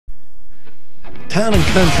Town and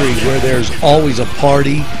country where there's always a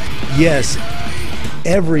party. Yes,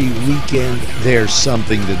 every weekend there's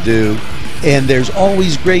something to do, and there's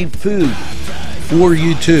always great food for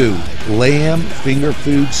you too. Lamb, finger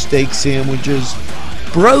food, steak sandwiches,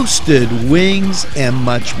 roasted wings, and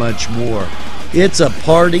much, much more. It's a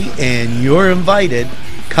party, and you're invited.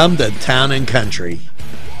 Come to Town and Country.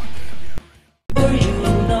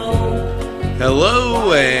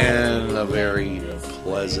 Hello, and a very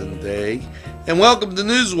pleasant day. And welcome to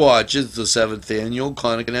NewsWatch. It's the 7th annual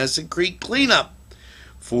Connoquenessett Creek Cleanup.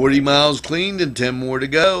 40 miles cleaned and 10 more to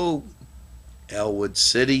go. Elwood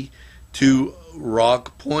City to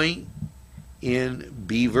Rock Point in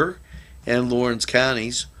Beaver and Lawrence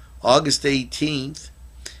counties, August 18th.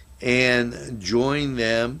 And join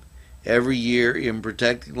them every year in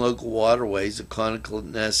protecting local waterways. The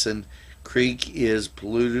Connoquenessett Creek is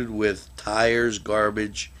polluted with tires,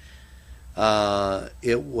 garbage.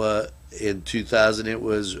 In 2000, it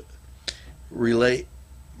was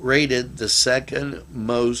rated the second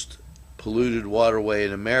most polluted waterway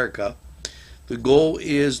in America. The goal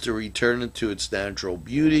is to return it to its natural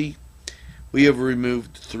beauty. We have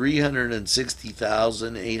removed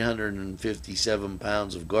 360,857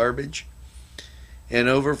 pounds of garbage and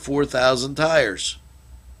over 4,000 tires.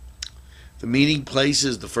 The meeting place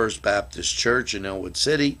is the First Baptist Church in Elwood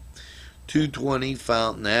City, 220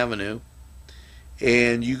 Fountain Avenue.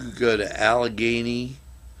 And you could go to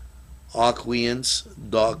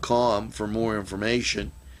AlleghenyAqueance.com for more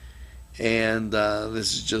information. And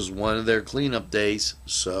this is just one of their cleanup days.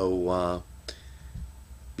 So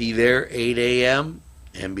be there 8 a.m.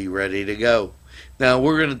 and be ready to go. Now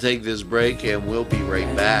we're going to take this break and we'll be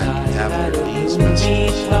right back after these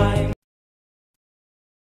messages.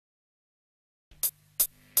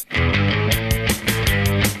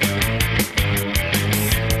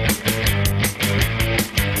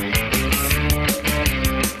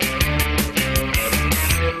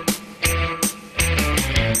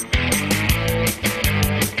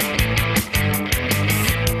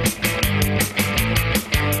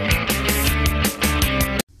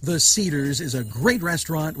 The Cedars is a great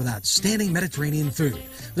restaurant with outstanding Mediterranean food.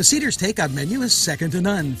 The Cedars takeout menu is second to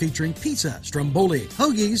none, featuring pizza, stromboli,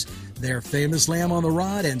 hoagies, their famous lamb on the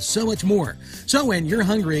rod, and so much more. So when you're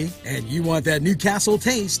hungry and you want that Newcastle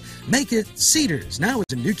taste, make it Cedars. Now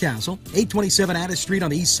it's in Newcastle, 827 Addis Street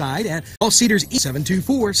on the east side, and all Cedars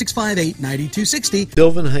 724-658-9260.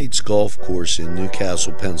 Sylvan Heights Golf Course in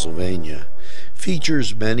Newcastle, Pennsylvania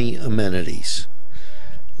features many amenities,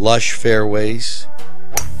 lush fairways,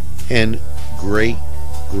 and great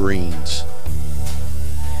greens,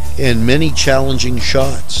 and many challenging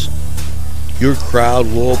shots. Your crowd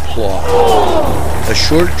will applaud. A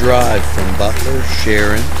short drive from Butler,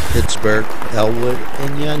 Sharon, Pittsburgh, Elwood,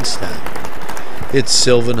 and Youngstown. It's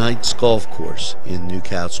Sylvan Heights Golf Course in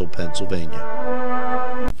Newcastle,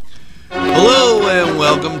 Pennsylvania. Hello and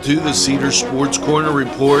welcome to the Cedar Sports Corner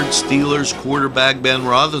Report. Steelers quarterback Ben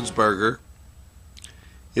Roethlisberger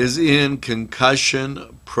is in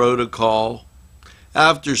concussion protocol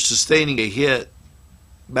after sustaining a hit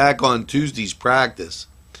back on Tuesday's practice.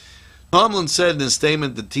 Tomlin said in a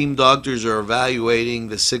statement the team doctors are evaluating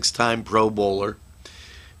the six-time Pro Bowler.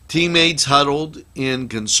 Teammates huddled in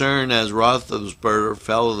concern as Roethlisberger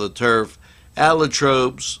fell to the turf at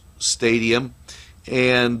Latrobe's Stadium,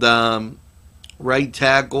 and right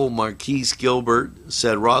tackle Marquise Gilbert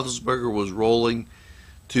said Roethlisberger was rolling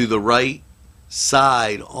to the right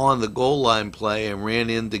side on the goal line play and ran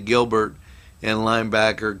into Gilbert and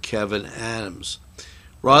linebacker Kevin Adams.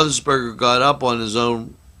 Roethlisberger got up on his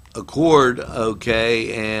own accord,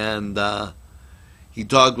 and he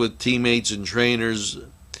talked with teammates and trainers,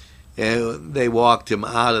 and they walked him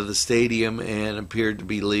out of the stadium and appeared to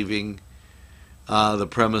be leaving the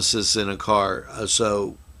premises in a car.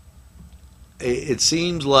 So it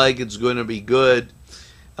seems like it's going to be good.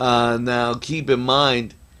 Now keep in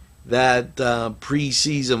mind that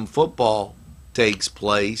preseason football takes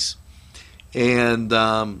place, and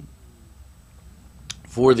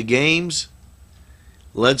for the games,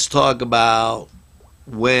 let's talk about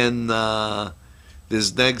when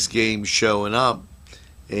this next game's showing up,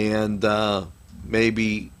 and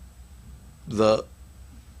maybe the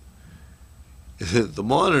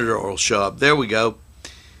monitor will show up. There we go.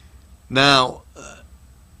 Now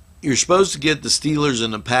you're supposed to get the Steelers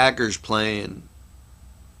and the Packers playing.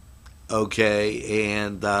 Okay,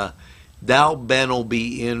 and doubt Ben will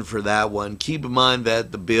be in for that one. Keep in mind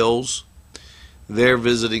that the Bills, they're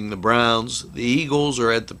visiting the Browns. The Eagles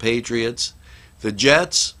are at the Patriots. The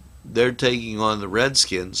Jets, they're taking on the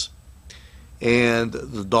Redskins. And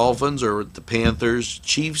the Dolphins are at the Panthers.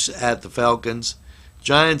 Chiefs at the Falcons.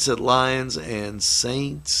 Giants at Lions, and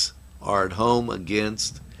Saints are at home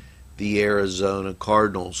against the Arizona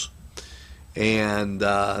Cardinals. And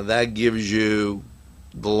that gives you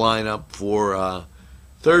the lineup for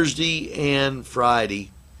Thursday and Friday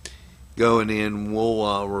going in.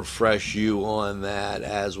 We'll refresh you on that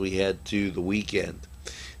as we head to the weekend.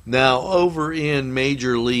 Now, over in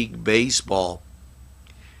Major League Baseball,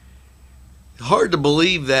 hard to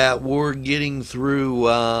believe that we're getting through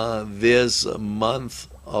this month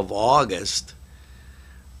of August.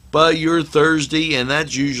 But you're Thursday, and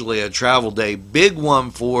that's usually a travel day. Big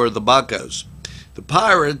one for the Buccos. The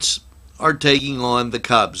Pirates are taking on the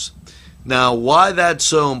Cubs. Now, why that's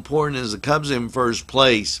so important is the Cubs in first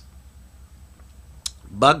place.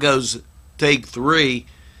 Buccos take 3.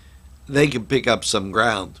 They can pick up some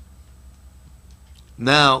ground.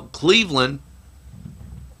 Now, Cleveland,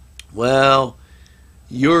 well,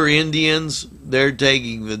 your Indians, they're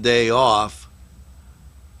taking the day off,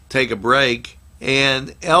 take a break.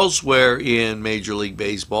 And elsewhere in Major League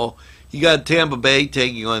Baseball, you got Tampa Bay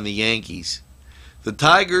taking on the Yankees. The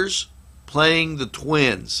Tigers playing the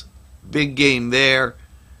Twins. Big game there.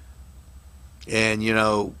 And, you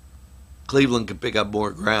know, Cleveland can pick up more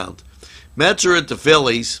ground. Mets are at the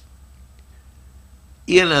Phillies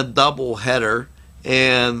in a doubleheader.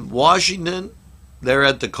 And Washington, they're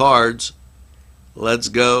at the Cards. Let's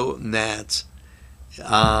go, Nats.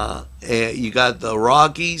 You got the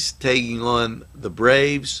Rockies taking on the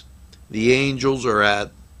Braves. The Angels are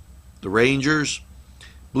at the Rangers.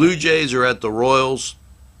 Blue Jays are at the Royals.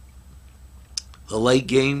 The late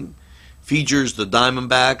game features the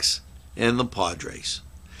Diamondbacks and the Padres.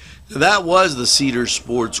 Now, that was the Cedars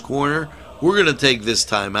Sports Corner. We're going to take this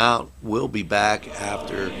time out. We'll be back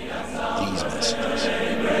after these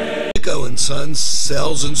messages. Nico & Sons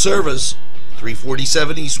Sales and Service,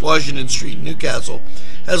 347 East Washington Street, Newcastle,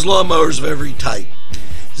 has lawnmowers of every type.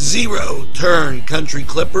 Zero-turn country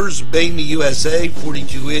clippers, Bangme USA,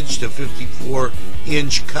 42-inch to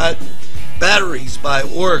 54-inch cut. Batteries by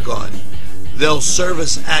Oregon. They'll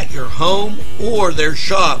service at your home or their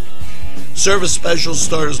shop. Service specials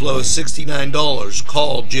start as low as $69.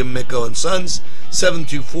 Call Jim Micco & Sons,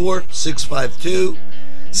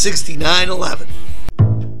 724-652-6911.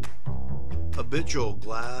 Habitual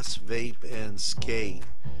Glass, Vape, and Skate.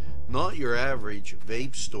 Not your average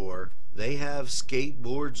vape store. They have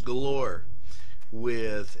skateboards galore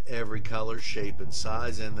with every color, shape, and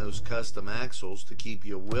size, and those custom axles to keep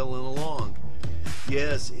you wheeling along.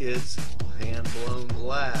 Yes, it's hand-blown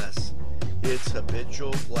glass. It's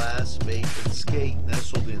Habitual Glass, Vape, and Skate,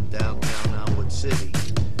 nestled in downtown Elmwood City.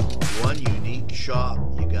 One unique shop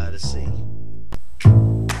you gotta see.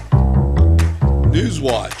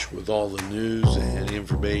 NewsWatch, with all the news and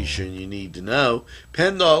information you need to know.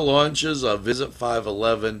 PennDOT launches a Visit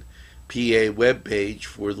 511 PA webpage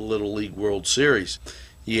for the Little League World Series.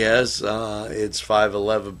 Yes, it's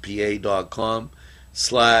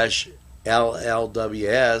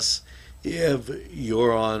 511pa.com/LLWS if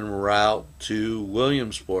you're en route to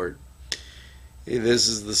Williamsport. This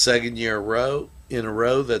is the second year in a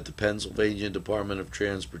row that the Pennsylvania Department of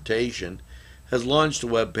Transportation has launched a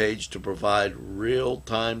webpage to provide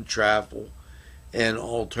real-time travel and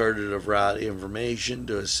alternative route information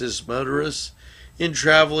to assist motorists in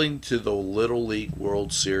traveling to the Little League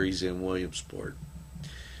World Series in Williamsport.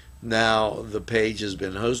 Now, the page has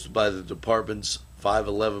been hosted by the department's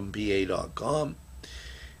 511pa.com.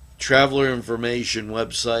 Traveler information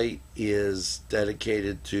website is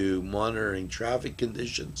dedicated to monitoring traffic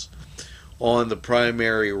conditions on the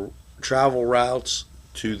primary travel routes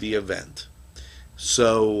to the event.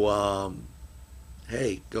 So,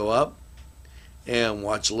 hey, go up and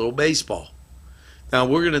watch a little baseball. Now,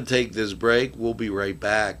 we're going to take this break. We'll be right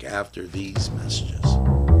back after these messages.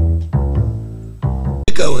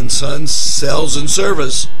 Nico & Sons Sales and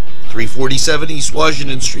Service, 347 East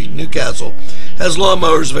Washington Street, Newcastle, has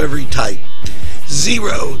lawnmowers of every type.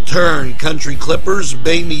 Zero-turn country clippers,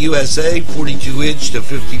 Bangme USA, 42-inch to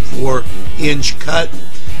 54-inch cut.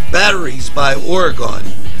 Batteries by Oregon.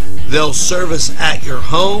 They'll service at your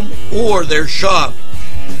home or their shop.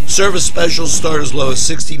 Service specials start as low as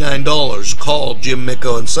 $69. Call Jim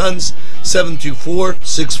Micco & Sons,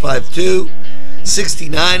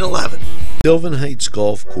 724-652-6911. Sylvan Heights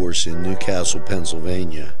Golf Course in Newcastle,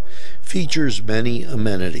 Pennsylvania features many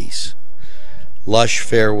amenities, lush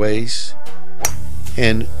fairways,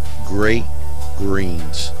 and great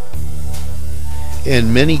greens,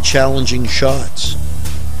 and many challenging shots.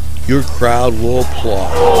 Your crowd will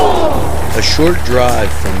applaud. A short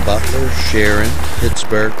drive from Butler, Sharon,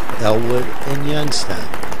 Pittsburgh, Elwood, and Youngstown.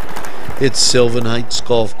 It's Sylvan Heights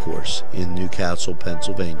Golf Course in Newcastle,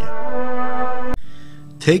 Pennsylvania.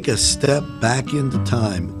 Take a step back into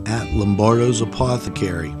time at Lombardo's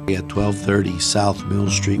Apothecary at 1230 South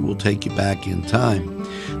Mill Street. Will take you back in time.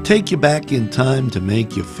 Take you back in time to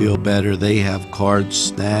make you feel better. They have cards,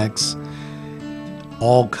 snacks,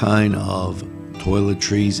 all kind of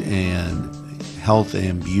toiletries and health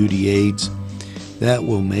and beauty aids that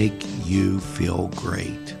will make you feel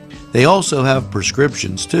great. They also have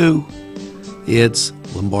prescriptions too. It's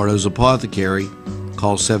Lombardo's Apothecary.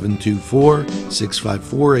 Call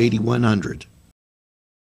 724-654-8100.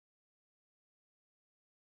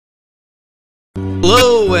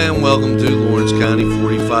 Hello and welcome to Lawrence County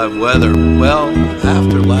 45 weather. Well,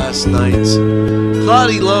 after last night's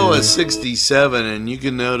cloudy low at 67, and you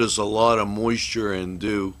can notice a lot of moisture and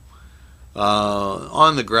dew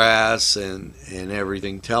on the grass and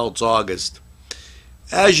everything till it's August.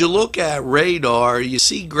 As you look at radar, you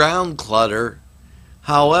see ground clutter.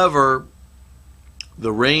 However,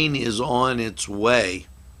 the rain is on its way.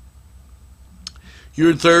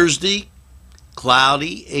 Your Thursday,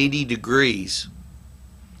 cloudy, 80 degrees.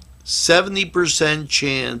 70%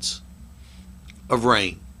 chance of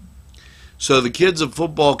rain. So the kids at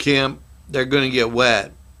football camp, they're going to get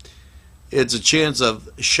wet. It's a chance of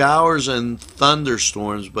showers and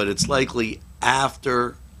thunderstorms, but it's likely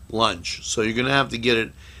after lunch. So you're going to have to get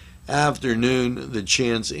it afternoon. The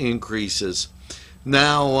chance increases.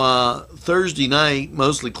 Now, Thursday night,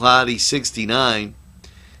 mostly cloudy, 69.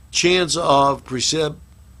 Chance of precip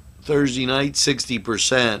Thursday night,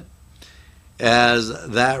 60%, as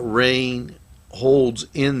that rain holds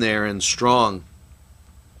in there and strong.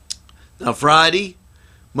 Now, Friday,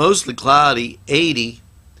 mostly cloudy, 80.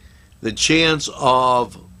 The chance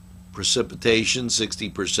of precipitation,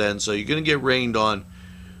 60%. So you're going to get rained on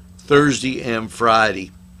Thursday and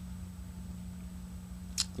Friday.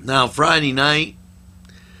 Now, Friday night,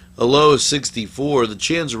 a low of 64. The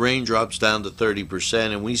chance of rain drops down to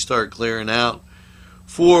 30%, and we start clearing out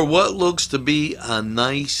for what looks to be a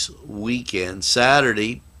nice weekend.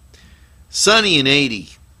 Saturday, sunny and 80.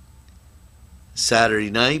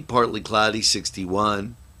 Saturday night, partly cloudy,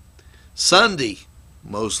 61. Sunday,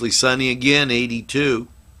 mostly sunny again, 82.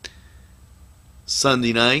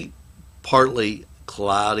 Sunday night, partly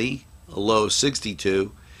cloudy, a low of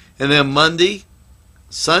 62. And then Monday,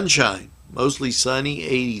 sunshine. Mostly sunny,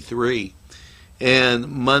 83. And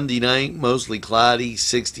Monday night, mostly cloudy,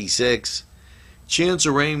 66. Chance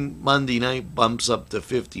of rain Monday night bumps up to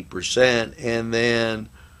 50%. And then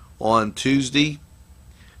on Tuesday,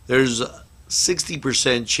 there's a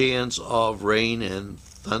 60% chance of rain and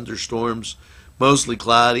thunderstorms, mostly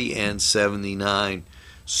cloudy, and 79.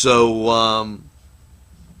 So,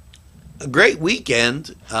 a great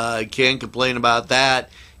weekend. I can't complain about that.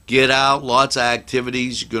 Get out, lots of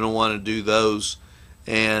activities. You're going to want to do those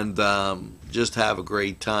and just have a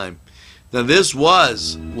great time. Now, this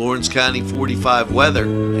was Lawrence County 45 weather,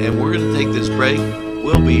 and we're going to take this break.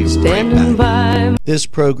 We'll be right back. This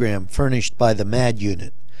program furnished by the MAD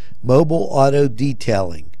Unit, Mobile Auto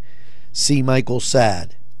Detailing. See Michael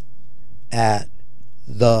Sad at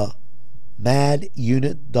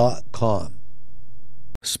themadunit.com.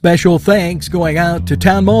 Special thanks going out to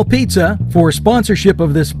Town Mall Pizza for sponsorship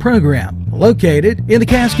of this program, located in the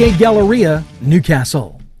Cascade Galleria,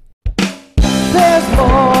 Newcastle. There's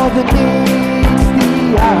more than meets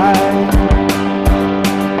the eye.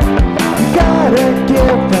 You gotta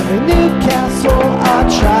give them a Newcastle a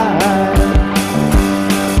try.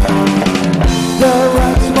 The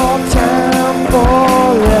right small town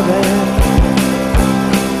for living.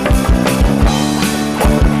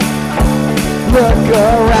 Look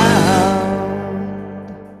around.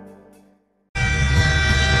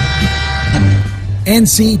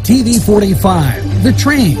 NCTV45, The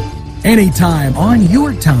Train, anytime on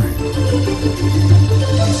your time.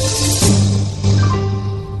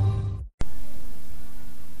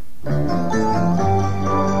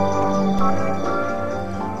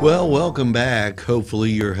 Well, welcome back.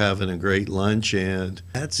 Hopefully you're having a great lunch, and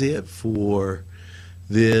that's it for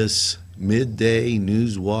this midday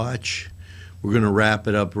news watch. We're going to wrap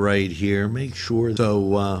it up right here. Make sure you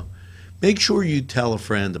tell a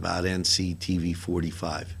friend about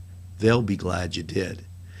NCTV45. They'll be glad you did.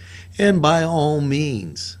 And by all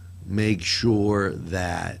means, make sure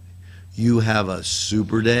that you have a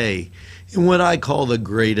super day in what I call the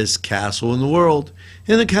greatest castle in the world,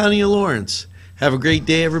 in the county of Lawrence. Have a great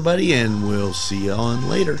day, everybody, and we'll see you on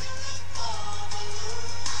later.